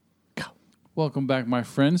Welcome back, my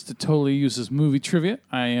friends, to Totally Useless Movie Trivia.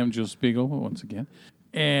 I am Joe Spiegel once again.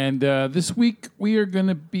 And this week we are going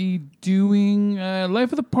to be doing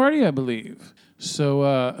Life of the Party, I believe.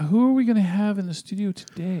 So who are we going to have in the studio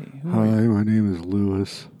today? Hi, my name is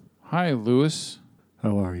Lewis. Hi, Lewis.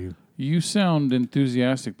 How are you? You sound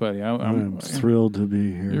enthusiastic, buddy. I'm thrilled to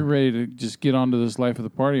be here. You're ready to just get onto this Life of the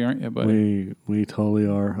Party, aren't you, buddy? We totally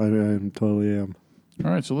are. I totally am.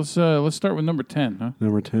 All right, so let's start with number 10, huh?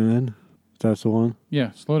 Number 10? That's the one?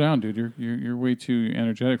 Yeah, slow down, dude. You're way too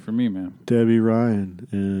energetic for me, man. Debbie Ryan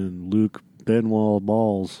and Luke Benoit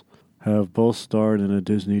Balls have both starred in a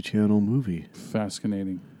Disney Channel movie.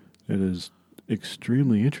 Fascinating. It is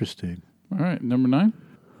extremely interesting. All right, number 9?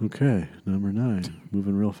 Okay, number 9.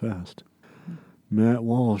 Moving real fast. Matt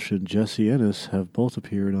Walsh and Jesse Ennis have both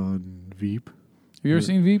appeared on Veep. Have you ever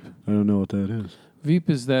seen Veep? I don't know what that is. Veep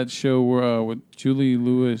is that show with Julie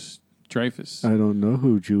Louis-Dreyfus. I don't know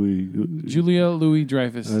who Julia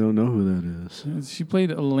Louis-Dreyfus. I don't know who that is. She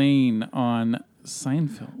played Elaine on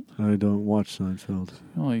Seinfeld. I don't watch Seinfeld.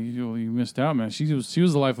 Oh, you missed out, man. She was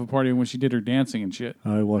the life of the party when she did her dancing and shit.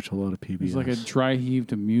 I watch a lot of PBS. It's like a dry heave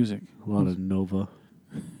to music. A lot of Nova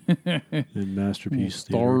and Masterpiece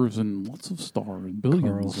stars Theater. And lots of stars,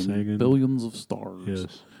 billions and billions of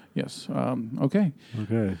stars. Yes. Okay.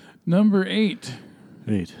 Number 8.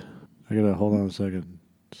 8. I gotta hold on a second.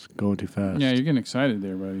 It's going too fast. Yeah, you're getting excited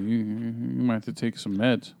there, buddy. You might have to take some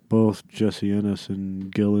meds. Both Jesse Ennis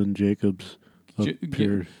and Gillian Jacobs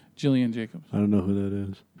appeared. Gillian Jacobs. I don't know who that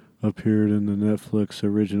is. Appeared in the Netflix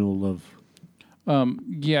original Love.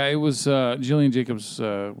 Yeah, it was Gillian Jacobs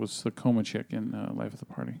was the coma chick in Life of the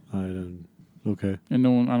Party. Okay. And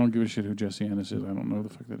I don't give a shit who Jesse Ennis is. I don't know who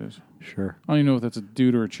the fuck that is. Sure. I don't even know if that's a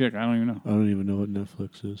dude or a chick. I don't even know. I don't even know what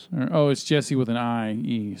Netflix is. Oh, it's Jesse with an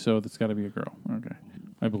I-E, so that's got to be a girl. Okay.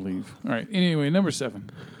 I believe. All right. Anyway, number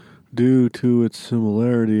 7. Due to its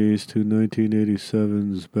similarities to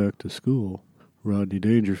 1987's Back to School, Rodney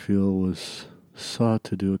Dangerfield was sought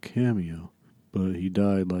to do a cameo, but he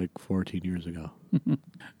died like 14 years ago.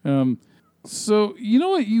 So, you know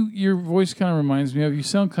what your voice kind of reminds me of? You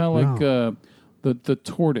sound kind of like the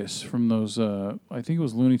tortoise from those, I think it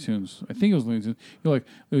was Looney Tunes. You're like,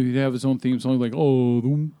 he'd have his own theme song, like, oh,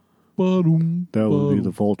 that would be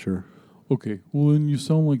the vulture. Okay, well, then you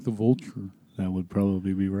sound like the vulture. That would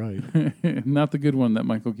probably be right. Not the good one that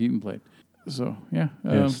Michael Keaton played. So, yeah.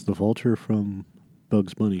 Yes, the vulture from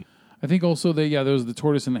Bugs Bunny. I think also there was the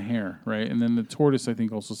tortoise and the hare, right? And then the tortoise, I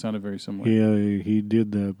think, also sounded very similar. Yeah, he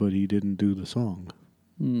did that, but he didn't do the song.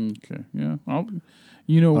 Okay, yeah. I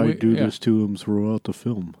do this to him throughout the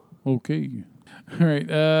film. Okay. All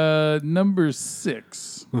right, number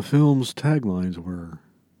 6. The film's taglines were,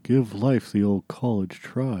 "Give life the old college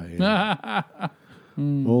try."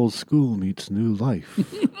 Old school meets new life.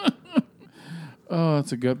 Oh,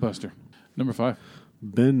 that's a gut buster. Number 5.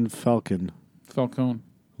 Ben Falcone.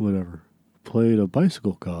 Whatever. Played a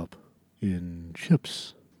bicycle cop in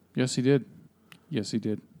Chips. Yes, he did.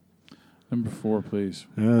 Number 4, please.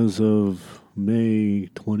 As of May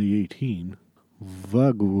 2018,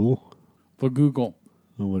 Vagul, or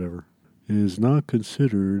whatever, is not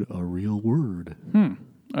considered a real word.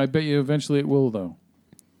 I bet you eventually it will, though.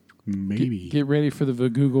 Maybe. Get ready for the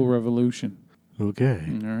Vagoogle revolution. Okay.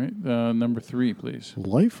 All right. Number 3, please.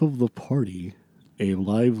 Life of the party, a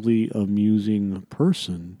lively, amusing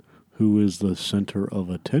person who is the center of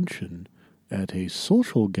attention at a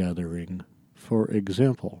social gathering. For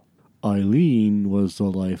example, Eileen was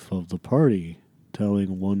the life of the party,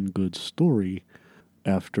 telling one good story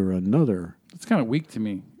after another. It's kind of weak to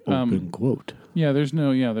me. Open quote. Yeah, there's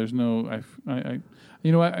no. You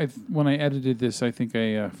know what? When I edited this, I think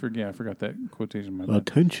I forgot that quotation. My bad.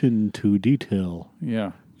 Attention to detail.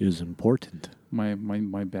 Yeah, is important. My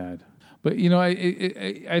bad. But you know,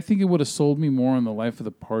 I think it would have sold me more on the life of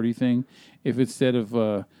the party thing if instead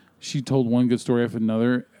of she told one good story after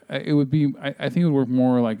another. It would be. I think it would work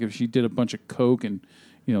more like if she did a bunch of coke and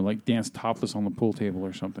like danced topless on the pool table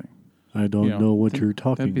or something. I don't know what you're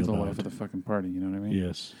talking about. That'd be the life of the fucking party. You know what I mean?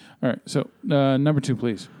 Yes. All right. So number 2,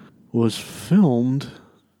 please. Was filmed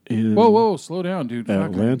in... Whoa, slow down, dude.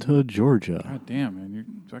 Atlanta, Georgia. God damn, man. You're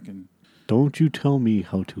fucking... Don't you tell me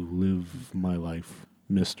how to live my life,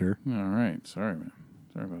 mister. All right. Sorry, man.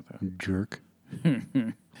 Sorry about that. Jerk.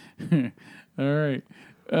 All right.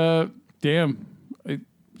 Damn.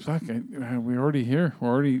 We're already here. We're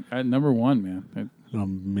already at number 1, man.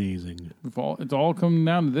 Amazing. It's all coming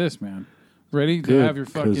down to this, man. Ready to have your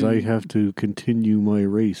fucking... Because I have to continue my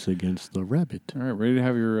race against the rabbit. All right, ready to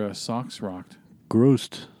have your socks rocked.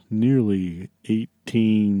 Grossed nearly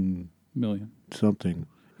 18... million. Something.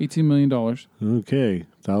 $18 million. Okay,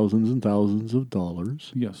 thousands and thousands of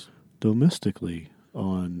dollars Yes. domestically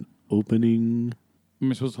on opening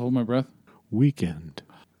Am I supposed to hold my breath? weekend.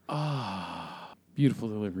 Beautiful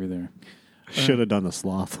delivery there. Should have done the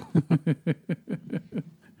sloth.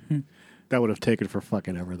 That would have taken for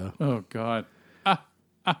fucking ever, though. Oh, God. All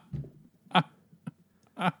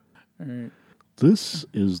right. This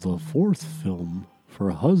is the fourth film for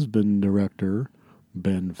husband director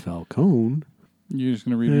Ben Falcone You're just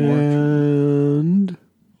going to read more? and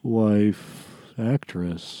wife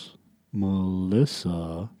actress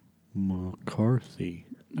Melissa McCarthy.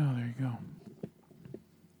 Oh, there you go.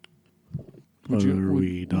 Are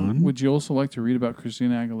we done? Would you also like to read about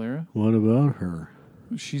Christina Aguilera? What about her?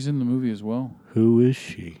 She's in the movie as well. Who is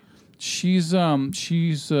she? She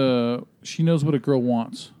knows what a girl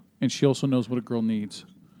wants, and she also knows what a girl needs.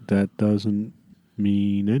 That doesn't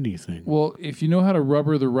mean anything. Well, if you know how to rub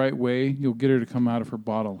her the right way, you'll get her to come out of her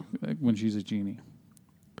bottle when she's a genie.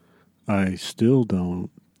 I still don't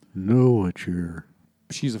know what you're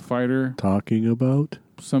She's a fighter. talking about.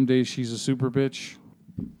 Some days she's a super bitch.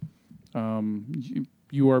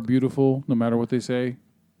 You are beautiful, no matter what they say.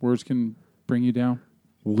 Words can bring you down.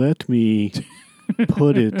 Let me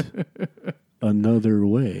put it another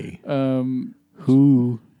way.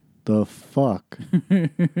 Who the fuck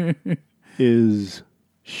is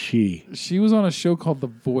she? She was on a show called The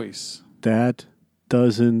Voice. That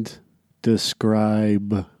doesn't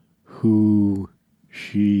describe who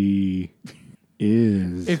she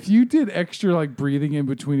is. If you did extra like breathing in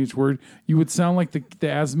between each word, you would sound like the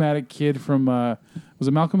asthmatic kid from was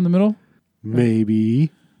it Malcolm in the Middle?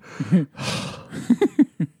 Maybe.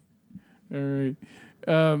 All right.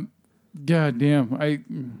 God damn.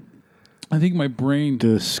 I think my brain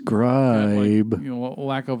Describe got,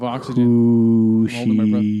 lack of oxygen. who I'm holding my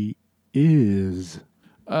breath. she is.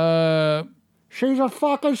 She's a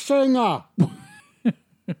fucking singer.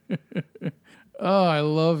 Oh, I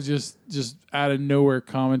love just out of nowhere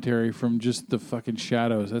commentary from just the fucking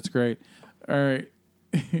shadows. That's great. All right.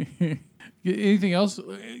 Anything else?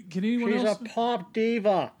 Can anyone She's else? a pop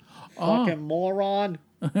diva. Fucking moron.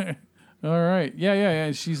 All right.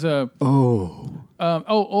 Yeah. She's a.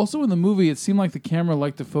 Also in the movie, it seemed like the camera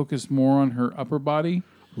liked to focus more on her upper body,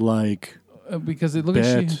 Like because it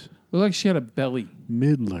looked like she had a belly.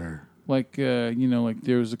 Midler. Like like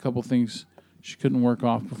there was a couple things she couldn't work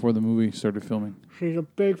off before the movie started filming. She's a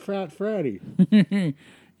big fat Freddy.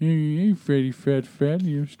 Hey, Freddy, fat,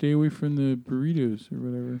 stay away from the burritos or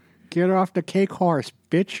whatever. Get off the cake horse,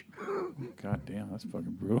 bitch. God damn, that's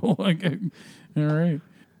fucking brutal. All right.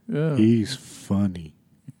 He's funny.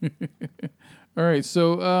 All right,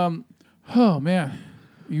 so, oh, man.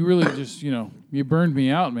 You really just, you burned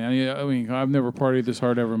me out, man. I mean, I've never partied this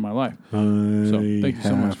hard ever in my life. So, thank you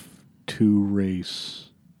so much. To race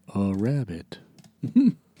a rabbit.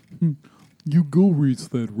 You go race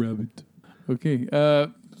that rabbit. Okay,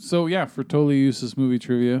 so, yeah, for totally useless movie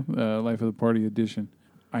trivia, Life of the Party edition,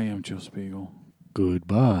 I am Joe Spiegel.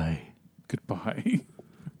 Goodbye. Goodbye.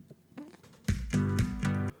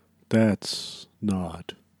 That's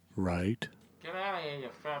not right. Get out of here, you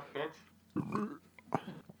fat bitch.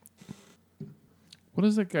 What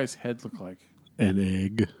does that guy's head look like? An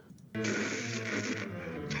egg.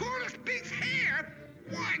 Tourist beats hair?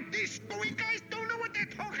 What? These screwy guys don't know what they're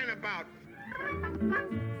talking about.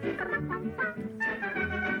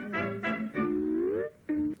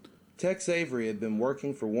 Tex Avery had been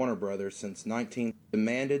working for Warner Brothers since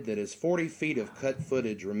demanded that his 40 feet of cut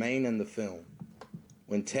footage remain in the film.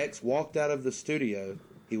 When Tex walked out of the studio,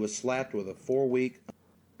 he was slapped with a 4-week...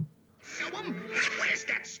 Show him? Where's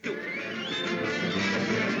that stupid?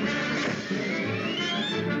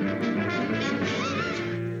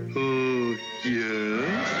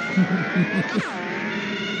 Yeah?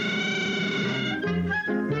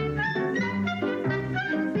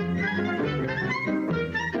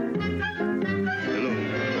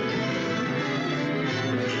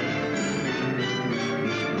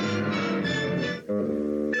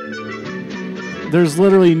 There's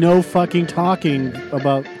literally no fucking talking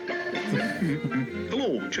about...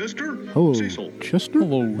 Hello, Chester? Hello, Cecil. Chester?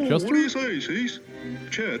 Hello, Oh, Chester. what do you say, Cease?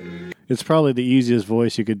 Chet. It's probably the easiest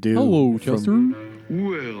voice you could do. Hello, from- Chester.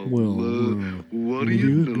 Well, what do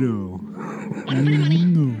you know?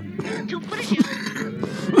 To put it in.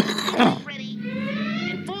 Ready.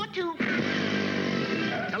 And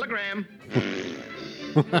 4-2. Telegram.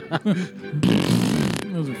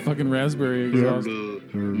 Those are fucking raspberry exhaust.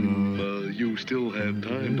 You still have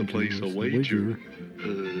time to place a wager.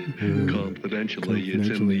 Confidentially, it's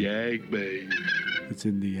in the ag bag. It's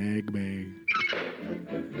in the egg bag.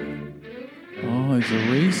 Oh, it's a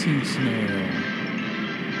racing snail.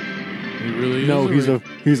 He really is. No,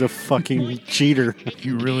 he's a fucking cheater.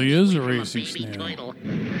 He really is a racing snail.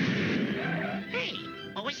 Hey,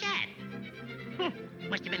 what was that?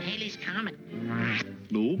 Must have been Haley's Comet.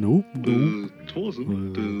 No. Nope. It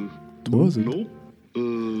wasn't. It wasn't. Nope.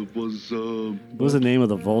 Was What was the name of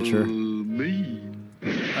the vulture? me.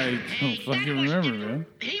 I don't fucking remember, man.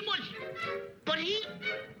 He was, but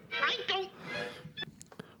I don't.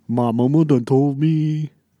 My mama done told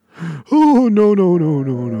me. Oh, no.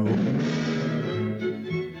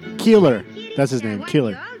 Killer. That's his name,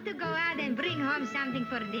 Killer. I want you all to go out and bring home something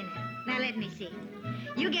for dinner. Now let me see.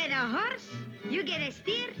 You get a horse, you get a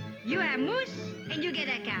steer, you a moose, and you get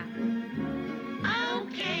a cow.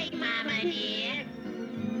 Okay, Mama dear.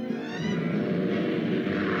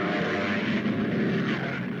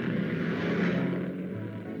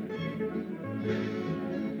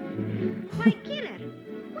 Why, Killer,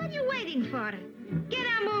 what are you waiting for? Get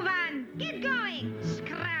a move on. Get going.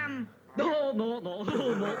 Scram. No, don't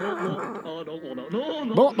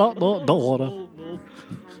wanna.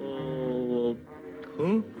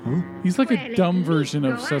 He's like Well, a dumb let me version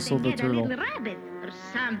of go out Cecil and the get a Turtle. little rabbit or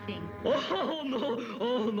something.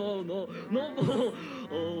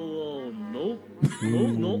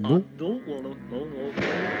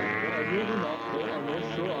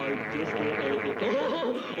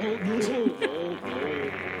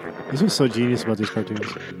 This was so genius about these cartoons.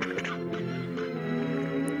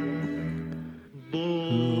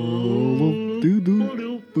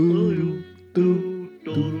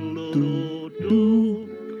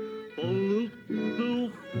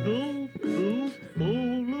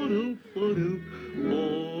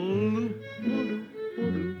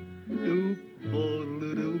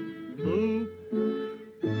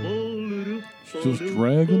 Just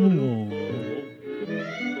dragging along.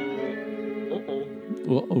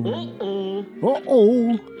 Uh-oh.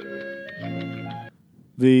 Uh-oh.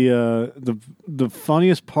 The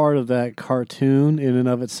funniest part of that cartoon in and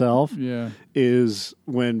of itself Yeah. is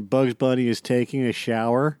when Bugs Bunny is taking a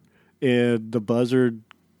shower and the buzzard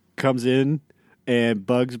comes in and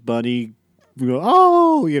Bugs Bunny go,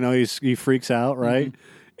 oh, he freaks out, right? Mm-hmm.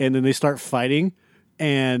 And then they start fighting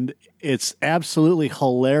and it's absolutely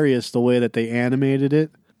hilarious the way that they animated it.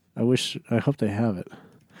 I hope they have it.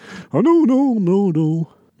 Oh, no.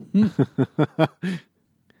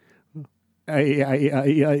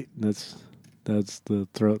 I. That's the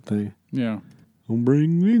throat thing. Yeah. I'm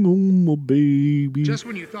bringing home a baby. Just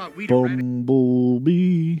when you thought we'd eradicated.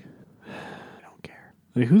 Bumblebee. I don't care.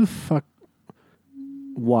 Like, who the fuck?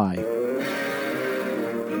 Why?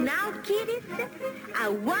 Now, kiddies, I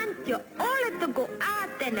want you all to go out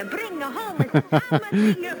and bring home something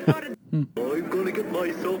for I'm gonna get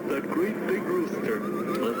myself that great big rooster. I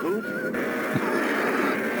hope.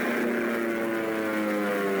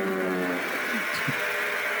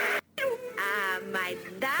 my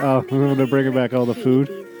Oh, darling they're bringing back all the food?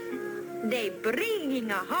 kiddies. They bringing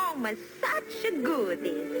home such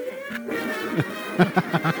goodies.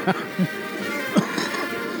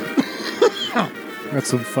 That's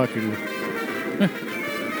some fucking.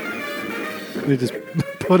 They just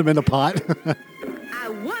put him in a pot. I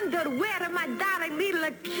wonder where my darling little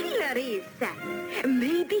Killer is.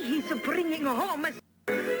 Maybe he's bringing home a...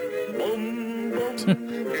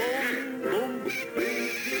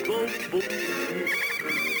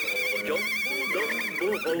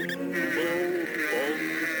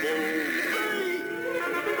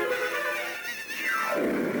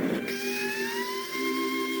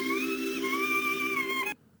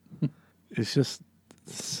 It's just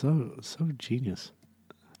so genius.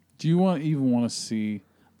 Do you even want to see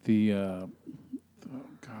the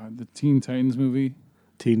the Teen Titans movie?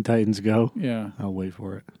 Teen Titans Go. Yeah. I'll wait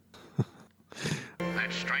for it.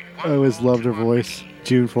 Let's strike I always loved her voice.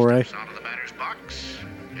 June Foray. Out of the batter's box.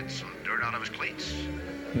 Get some dirt out of his cleats.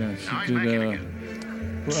 Yeah, Now she he's did. back in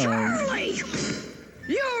again. Charlie!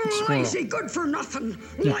 You Squirrel. lazy good-for-nothing,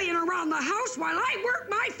 laying around the house while I work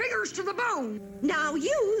my fingers to the bone. Now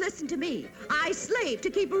you listen to me. I slave to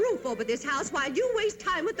keep a roof over this house while you waste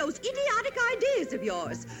time with those idiotic ideas of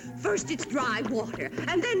yours. First it's dry water,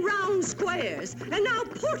 and then round squares, and now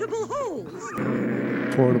portable holes.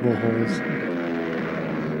 Portable holes.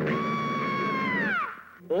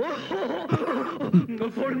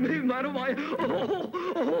 Pardon me, madam. I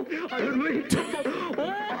didn't mean.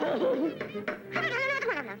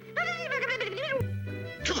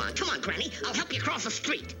 Come on, Granny. I'll help you cross the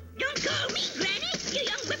street. Don't call me Granny, you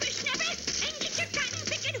young whippersnapper, and get your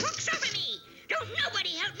cotton-picking hooks off of me. Don't nobody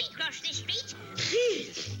help me cross this street.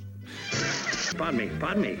 Pardon me.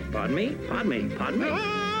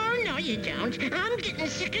 Oh, no, you don't. I'm getting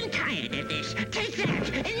sick and tired of this. Take that,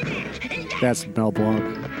 and that, and that. That's Mel Blanc.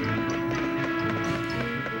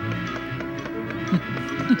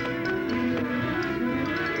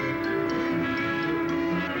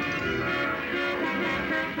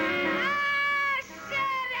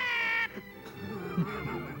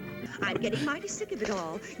 of it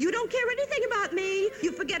all. You don't care anything about me.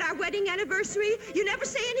 You forget our wedding anniversary. You never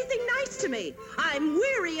say anything nice to me. I'm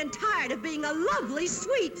weary and tired of being a lovely,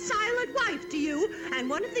 sweet, silent wife to you. And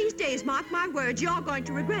one of these days, mark my words, you're going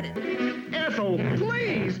to regret it. Ethel,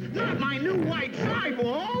 please, not my new white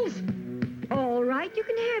eyeballs. All right, you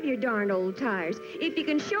can have your darn old tires if you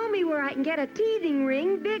can show me where I can get a teething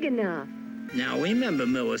ring big enough. Now remember,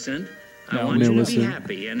 Millicent, I No, want you to Millicent. be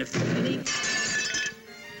happy, and if any... He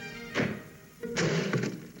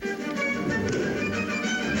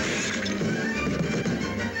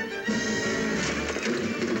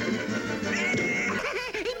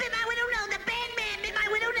bit my widow nose. The bad man bit my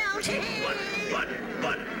widow nose. But...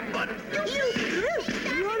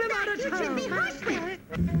 Run him out of You should be town. hospital.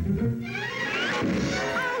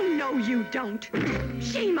 Oh, no, you don't.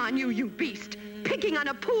 Shame on you, you beast. Picking on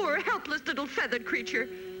a poor, helpless little feathered creature.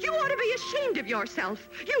 You ought to be ashamed of yourself.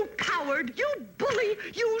 You coward, you bully,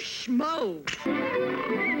 you schmo.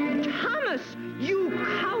 Thomas, you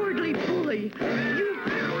cowardly bully. You...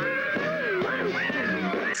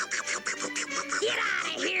 Get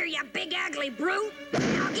out of here, you big ugly brute.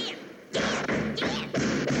 Now get in.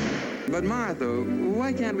 But Martha,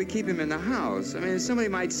 why can't we keep him in the house? I mean, somebody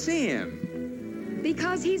might see him.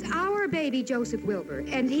 Because he's our baby, Joseph Wilbur,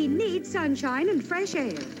 and he needs sunshine and fresh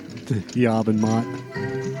air. Yob and Mott.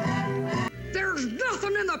 There's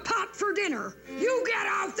nothing in the pot for dinner. You get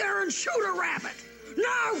out there and shoot a rabbit.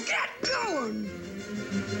 Now get going.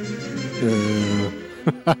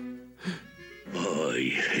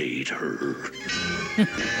 I hate her.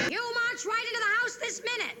 You march right into the house this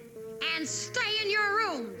minute and stay in your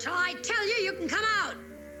room till I tell you you can come out.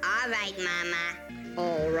 All right, Mama.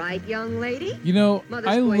 All right, young lady. You know, Mother's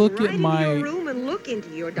I going look right at into my your room and look into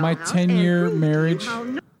your my dollhouse 10-year and prove to you marriage how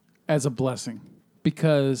no- as a blessing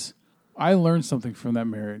because I learned something from that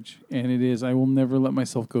marriage, and it is I will never let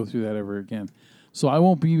myself go through that ever again. So I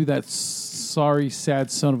won't be that sorry, sad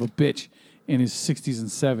son of a bitch in his 60s and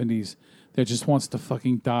 70s that just wants to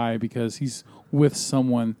fucking die because he's with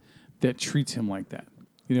someone that treats him like that.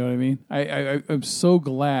 You know what I mean? I'm so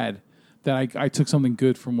glad that I took something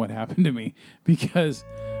good from what happened to me because,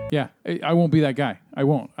 yeah, I won't be that guy. I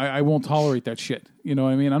won't. I won't tolerate that shit. You know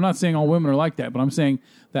what I mean? I'm not saying all women are like that, but I'm saying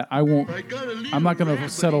that I won't. I'm not going to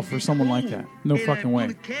settle for someone like that. No fucking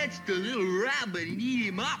way. Catch the little rabbit and eat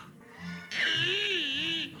him up.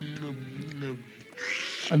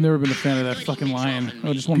 I've never been a fan of that fucking lion.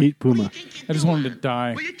 I just wanted, Pete Puma. I just wanted to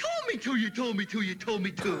die. Well, you told me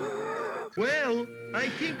to. Well, I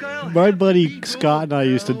think I'll My have buddy to be Scott and I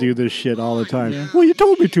used to do this shit all the time. Yeah. Well, you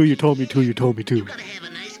told me to. Gotta have a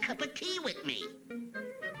nice cup of tea with me.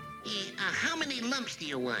 How many lumps do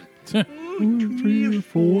you want? 1, 2, 3,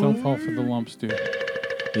 4. Don't fall for the lumps, dude.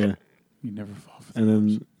 Yeah. You never fall for the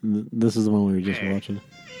And then this is the one we were just watching.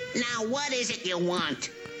 Now, what is it you want?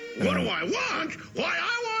 What do I want? Why,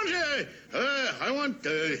 I want,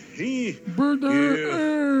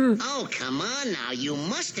 burger. Oh, come on now. You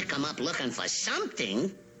must have come up looking for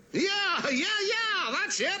something. Yeah,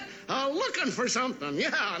 that's it. Looking for something.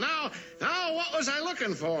 Yeah, now, what was I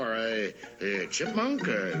looking for? A chipmunk,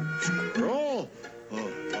 a squirrel,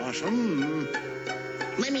 a possum.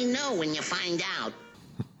 Let me know when you find out.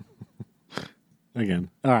 Again.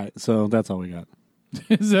 All right, so that's all we got.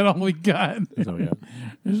 Is that all we got? That's all we got.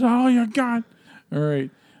 Is that all you got? All right.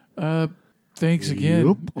 Thanks again.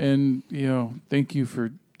 Yep. And, thank you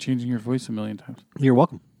for changing your voice a million times. You're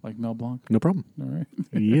welcome. Like Mel Blanc. No problem. All right.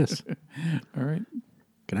 Yes. All right.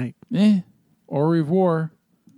 Good night. Au revoir.